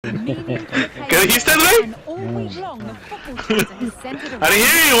¿Qué dijiste, güey? I didn't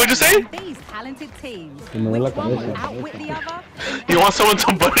hear you. What'd you say? You want someone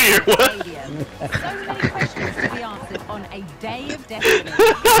to butter your what?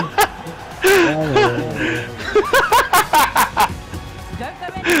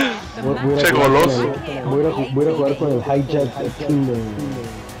 Che goloso. Voy a jugar con el hijack team de...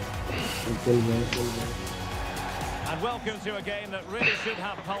 And welcome to a game that really should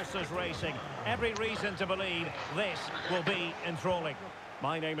have pulses racing. Every reason to believe this will be enthralling.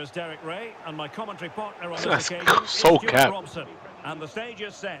 My name is Derek Ray, and my commentary partner on this occasion is Stuart Robson. And the stage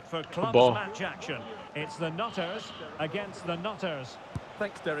is set for clubs match action. It's the Nutters against the Nutters.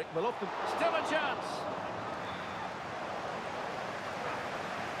 Thanks, Derek. Well, often still a chance.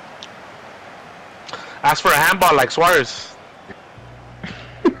 Ask for a handball like Suarez.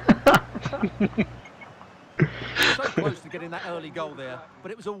 So close to getting that early goal there,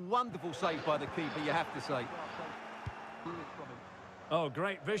 but it was a wonderful save by the keeper, you have to say. Oh,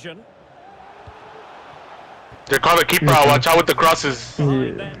 great vision. They're calling keeper out. Watch out with the crosses.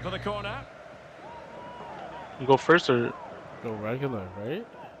 Then for the corner. You go first or go regular, right?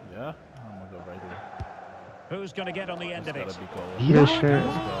 Yeah, I'm gonna go regular. Who's gonna get on the end of it? Yeah, sure.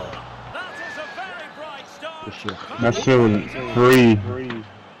 That is a very bright start. That's 3.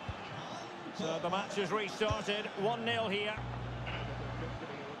 So the match has restarted. 1-0 here.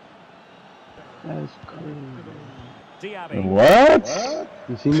 That's crazy. Diaby. What?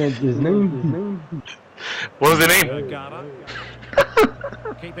 You seen that, his name? What was the name?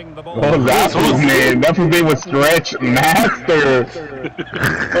 Keeping the ball. Oh, that's his name. That's his name was Stretch Master.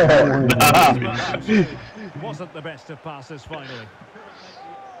 Wasn't the best of passes finally.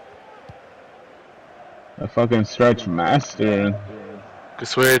 A fucking Stretch Master. Good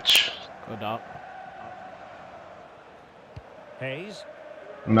switch. Good up. Hayes.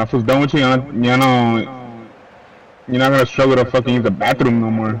 When that was done with you, you know, you're not gonna struggle to fucking use the bathroom no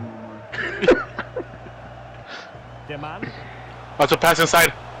more. Demand. Watch a pass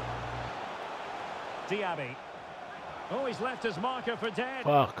inside. Diaby. Oh, he's left his marker for dead.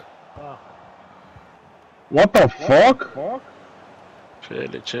 Fuck. What the fuck? Chill.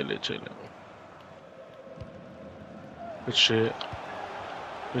 Good shit.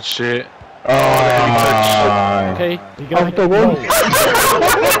 Good shit. Oh, okay, you got the one.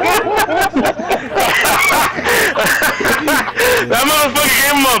 That motherfucker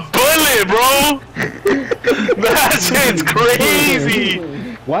gave him a bullet, bro. That shit's crazy.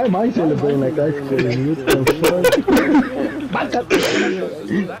 Why am I celebrating like that?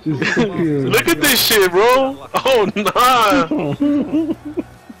 Look at this shit, bro. Oh, nah.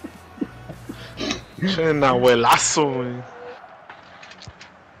 Shit, nah, huelazo, man.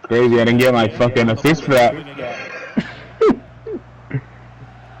 Crazy, I didn't get my fucking assist for that.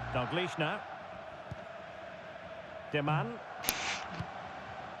 Dalglish now. Demand.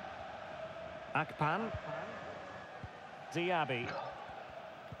 Akpan. Diaby.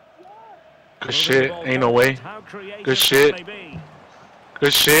 Good shit, ain't no way. Good shit.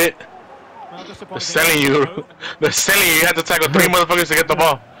 Good shit. They're selling you. They're selling you. You have to tackle 3 motherfuckers to get the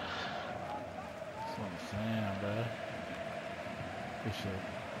ball. That's what I'm saying, bro. Good shit.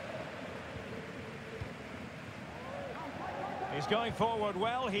 He's going forward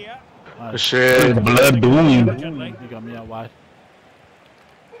well here. Good shit. Blood doing. You got me out wide.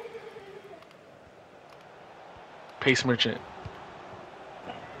 Pace merchant.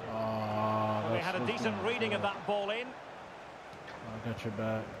 They had a decent reading of that ball in. I got your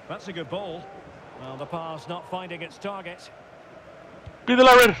back. That's a good ball. Well, the pass not finding its target. Be the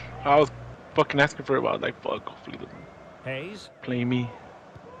red. I was fucking asking for it, but I was like, fuck, hopefully Hayes. play me.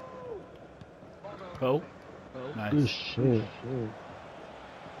 Oh. Nice. Good shit.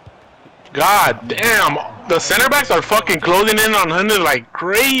 God damn, the center backs are fucking closing in on Hunter like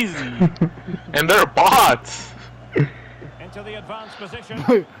crazy. And they're bots. Into the advanced position.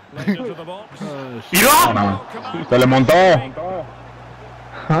 Laid into the box. Mira! Se le montó.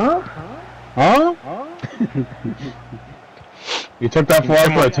 Huh? You took that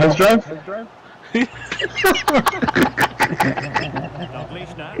far for a test drive?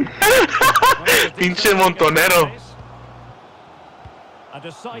 Pinche montonero. A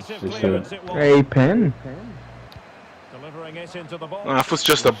decisive clearance it was. Hey, pen. Delivering it into the box. That was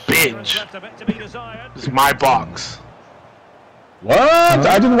just a bitch. Left a bit to be desired. It's my box. What?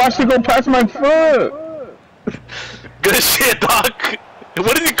 I just watched it go past my foot. Good shit, Doc.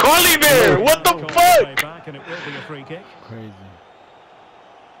 What is he calling there? What the fuck? Back and it will be a free kick. Crazy.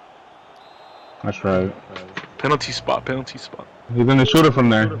 That's right. Penalty spot, penalty spot. He's gonna shoot it from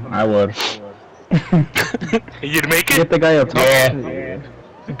there. I would. You'd make it? Get the guy up top. Yeah.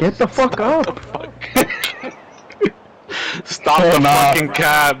 Get the fuck up. Stop the fucking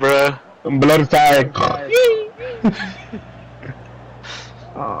cat, bruh. Blood is tired.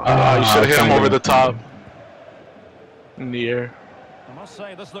 Oh, you should have hit him over the top. In the air. I must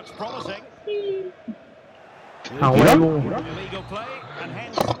say, this looks promising. Illegal play, and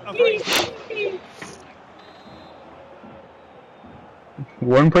hence a free kick.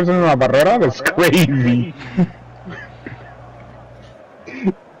 One person in la barrera? That's crazy.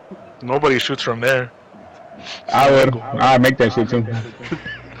 Nobody shoots from there. I'd make that shit too.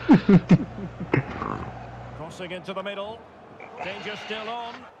 Crossing into the middle. Danger still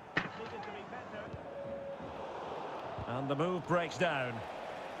on. And the move breaks down.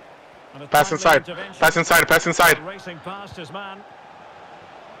 Pass inside. Pass inside. Pass inside. Racing past his man.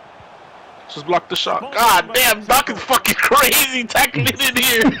 Just block the shot. God damn, Doc is fucking crazy tackling in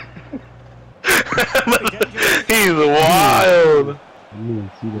here. He's wild.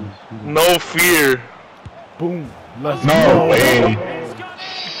 No fear. Boom. Let's No go. way.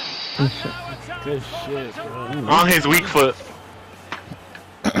 Good shit, bro. On his weak foot.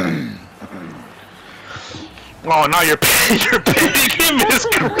 Oh, now you're paying him is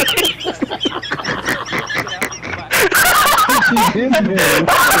crazy.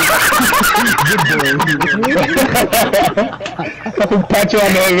 Pat you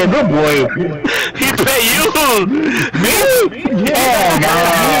on the head, good boy. He pay you. Me? Oh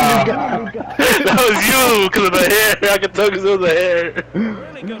god. That was you because of the hair. I can tell because of the hair.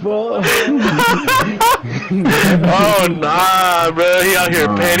 Oh nah, bro. He out here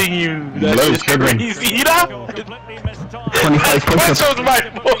petting you. That's just crazy. You know? 25 push-ups. That was my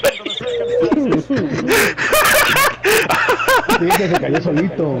boy. That's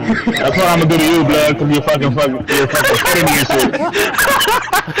what I'm gonna do to you, blood, because you're fucking petting me and shit.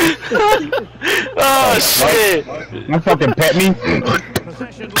 Oh shit. You fucking pet me?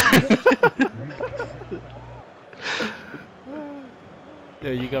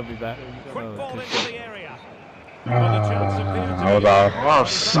 Yeah, you got me back. Quick ball into the area. I was off. Oh,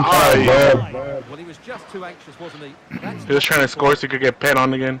 sorry. Well, he was just too anxious, wasn't he? That's He was trying to score so he could get pet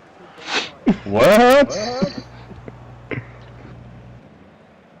on again. What?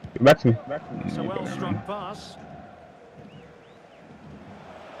 Back to me. It's a well-struck pass.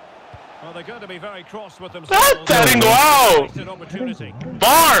 Well, they're going to be very cross with themselves. That didn't go out. Wasted opportunity.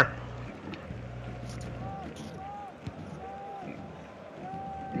 Bar.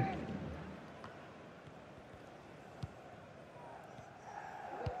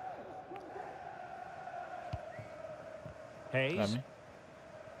 Got Hayes. me.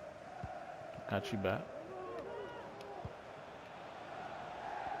 Got you back.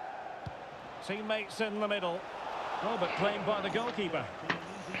 Teammates in the middle. Oh, but claimed by the goalkeeper.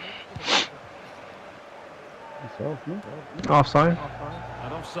 Offside.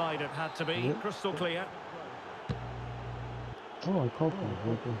 And offside it had to be. Crystal clear. Oh, I called him.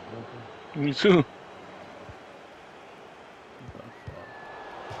 Me too.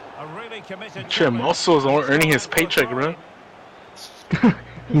 A really committed. Shit, Muscles earning his paycheck, bro.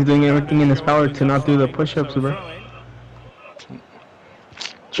 He's doing everything in his power to not do the push-ups, bro.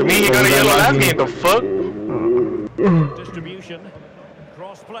 To me, you got a yellow at me. The fuck? Distribution.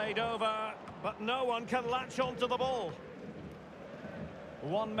 Cross played over, but no one can latch onto the ball.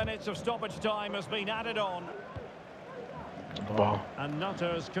 1 minute of stoppage time has been added on. Ball. And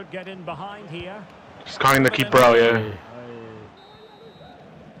Nutters could get in behind here. Just calling the keeper out, yeah.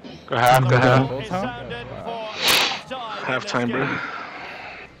 Go half, go half. It sounded for Half-time, bro.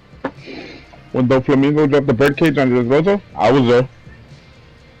 When the Flamingo dropped the birdcage on the Roto, I was there.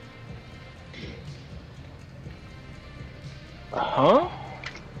 Huh?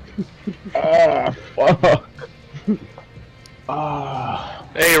 Ah, fuck.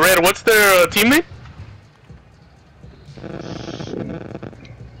 Hey, Red, what's their team name?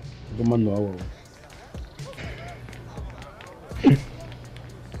 Tomando agua.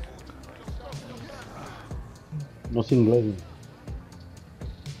 No sé inglés.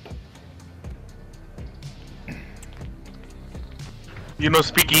 You know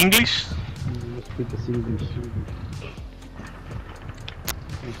speak English? No speak English.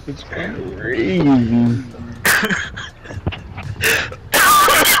 It's crazy.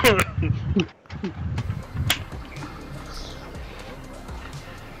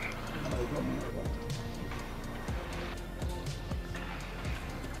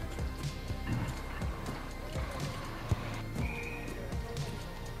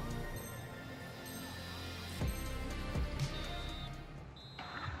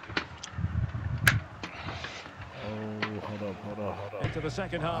 Hold up. Into the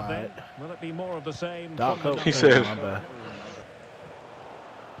second half then. Will it be more of the same? Doc, from the He said. my bad.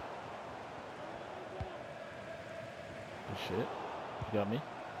 Good shit. You got me?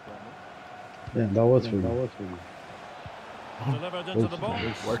 Yeah, that was for you. Delivered into the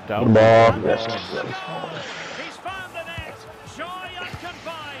box. Worked out. He's found the net. Joy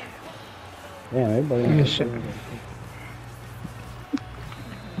unconfined. Yeah, everybody. Good shit.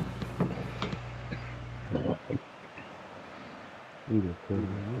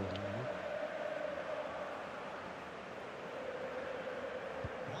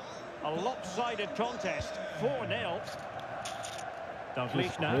 A lopsided contest. 4-0.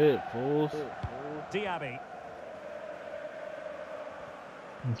 Dalglish now. Quit, fools. Diaby.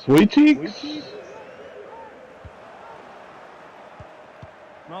 Sweet cheeks.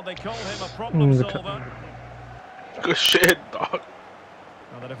 Well, they call him a problem solver. Good shit, dog.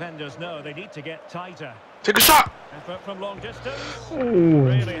 Well, the defenders know they need to get tighter. Take a shot. Effort from long distance. Ooh.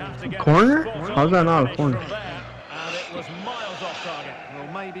 Really have to get Corner? the spot How's on that to not a finish corner? from there, and it was miles off target.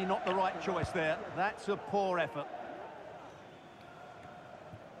 Well, maybe not the right choice there. That's a poor effort.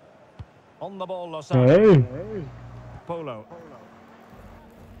 On the ball, Lozano. Hey. Polo.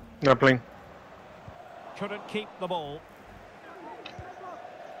 Not playing. Couldn't keep the ball.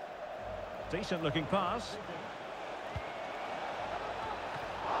 Decent looking pass.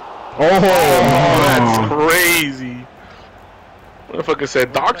 Oh, that's crazy. Motherfucker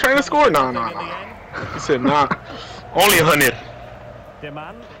said, dog trying to score? Nah, nah, nah. He said, nah. Only 100.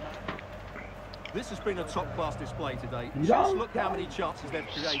 Demand. This has been a top-class display today. Just look how many chances they've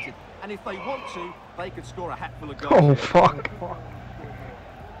created. And if they want to, they could score a hatful of goals. Oh, fuck.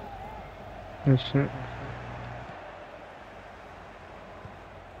 Good shit.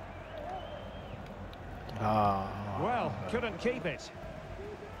 Well, couldn't keep it.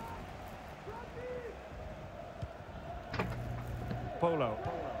 Polo.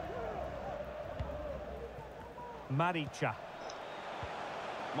 Maricha.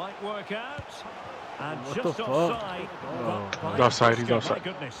 Might work out. And What just the fuck? offside. Oh. But He's offside, he's my offside.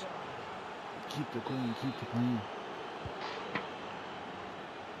 goodness. Keep the clean, keep the clean.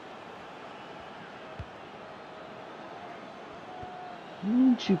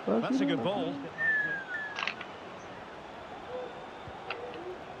 That's a good ball.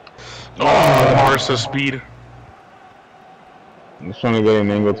 Oh, Marsa speed. I'm trying to get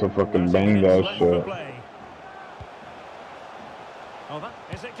an angle to fucking bang that Left for shit. play. Oh, that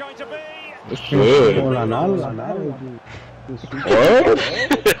is it going to be? Shit. Por la nalga, la nalga. What?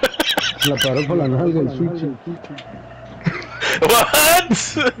 La paró por la nalga el switch. What?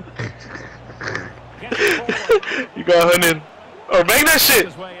 Gets it forward. You got 100. Oh, bang that shit.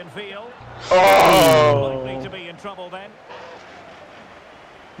 His way in field. Oh. Likely to be in trouble then.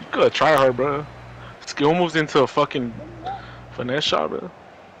 You gotta try hard, bro. Skill moves into a fucking finesse shot, bro.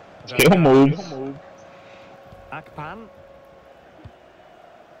 Skill moves. Akpan.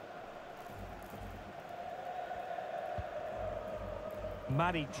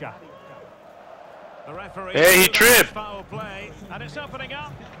 Maricha. The referee. Hey, he tripped. Foul play, and it's opening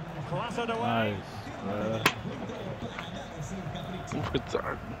up. Clattered away. Nice.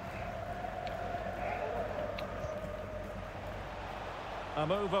 Retard. A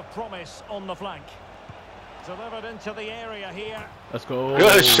move of promise on the flank. Delivered into the area here. Let's go.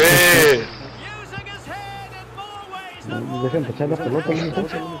 Good shit. Using his head in more ways than Dejen one. pasar la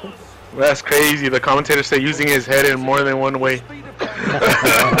pelota. That's crazy. The commentator said using his head in more than one way. Speed of play.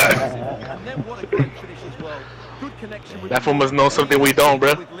 And then what a great finish as well. Good connection with That fool must know something we don't,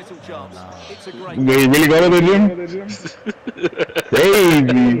 bro. with little chance. It's a great. They really go to the gym?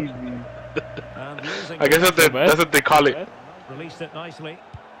 Crazy. And losing I guess that's what they call it. released it nicely.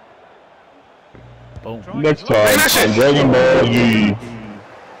 Boom. Next time on Dragon Ball Z.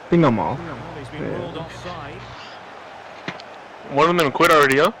 Think I'm off. Well, he's been ruled offside. One of them quit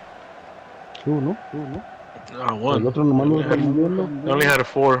already, huh? Tú, ¿no? Tú, ¿no? Ah, El one. otro nomás lo está viendo. They only had a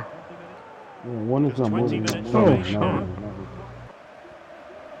 4. One is not 20 moving. minutes No, remaining. no.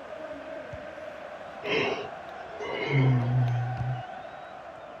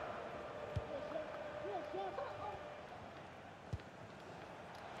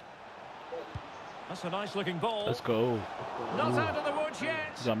 That's a nice looking ball. Let's go. Not out of the woods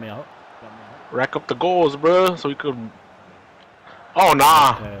yet. Got me out. Rack up the goals, bro, so we could. Oh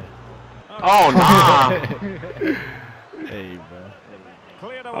nah. Okay. Oh nah. Hey, bro.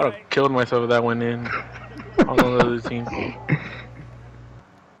 Cleared I would away. have killed myself if that went in. On the other team.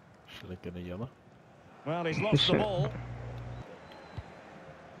 Should I get a yellow? Well, he's lost the ball.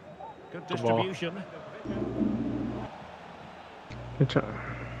 Good The ball. distribution. Good job.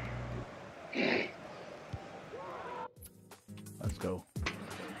 Let's go.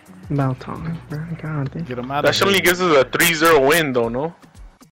 About time, bro. God damn. Get him out That of shit only here. gives us a 3-0 win, though, no?